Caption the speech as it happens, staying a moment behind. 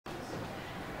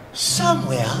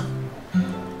Somewhere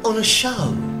on a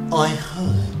show I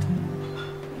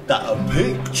heard that a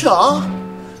picture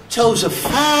tells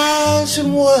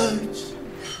 1,000 words.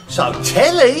 So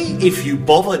Telly, if you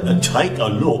bother to take a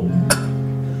look,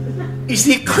 is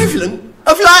the equivalent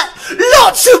of like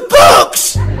lots of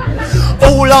books.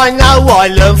 All I know I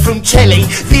learned from Telly,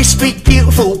 this big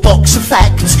beautiful box of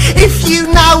facts. If you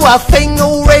know a thing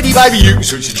already, baby, you can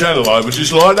switch the channel over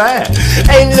just like that.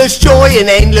 Endless joy and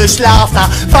endless laughter,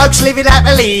 folks living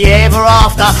happily ever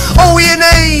after. All you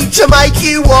need to make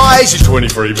you wise is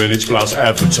 23 minutes plus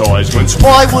advertisements.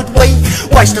 Why would we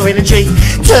waste our energy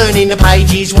turning the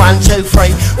pages 1, 2, 3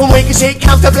 when we can sit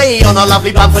comfortably on our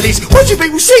lovely bumper list, watching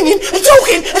people singing and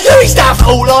talking and doing stuff?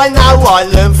 All I know I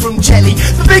learned from Telly.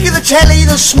 The bigger the telly,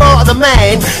 the smarter the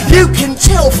man. You can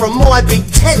tell from my big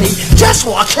telly just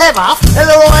what a clever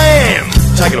fella I am.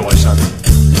 Take it away, son.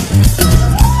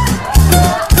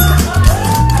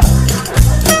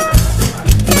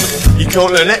 You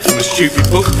can't learn that from a stupid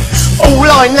book. All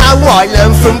I know I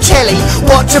learned from Telly,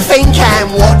 what to think and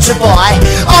what to buy.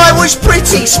 I was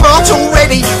pretty smart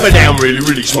already, but now I'm really,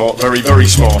 really smart, very, very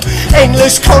smart.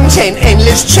 Endless content,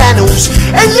 endless channels,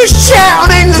 endless chat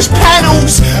on endless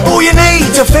panels. All you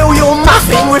need to fill your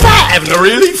muffin without having to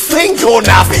really think or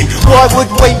nothing. Why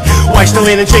would we waste no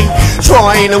energy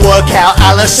trying to work out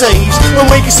LSCs when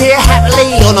we can sit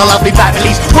happily on our lovely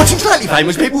families, watching slightly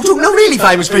famous people talking to really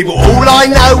famous people? All I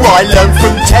know I learned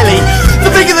from Telly. The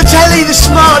bigger the telly, the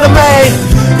smarter the man.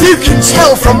 You can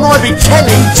tell from my big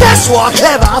telly just what a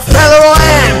clever fella I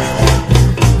am.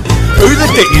 Who the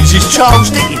Dickens is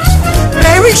Charles Dickens?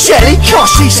 Mary Shelley,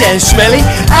 gosh, she sounds smelly.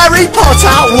 Harry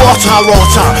Potter, what a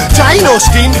rotter. Jane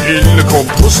Austen, in the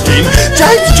composting.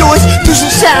 James Joyce doesn't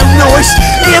sound nice.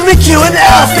 Ian McEwan,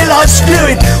 I feel like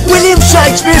spewing. William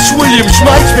Shakespeare, William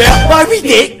Shakespeare. Moby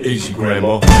Dick, easy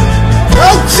grandma.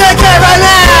 Oh,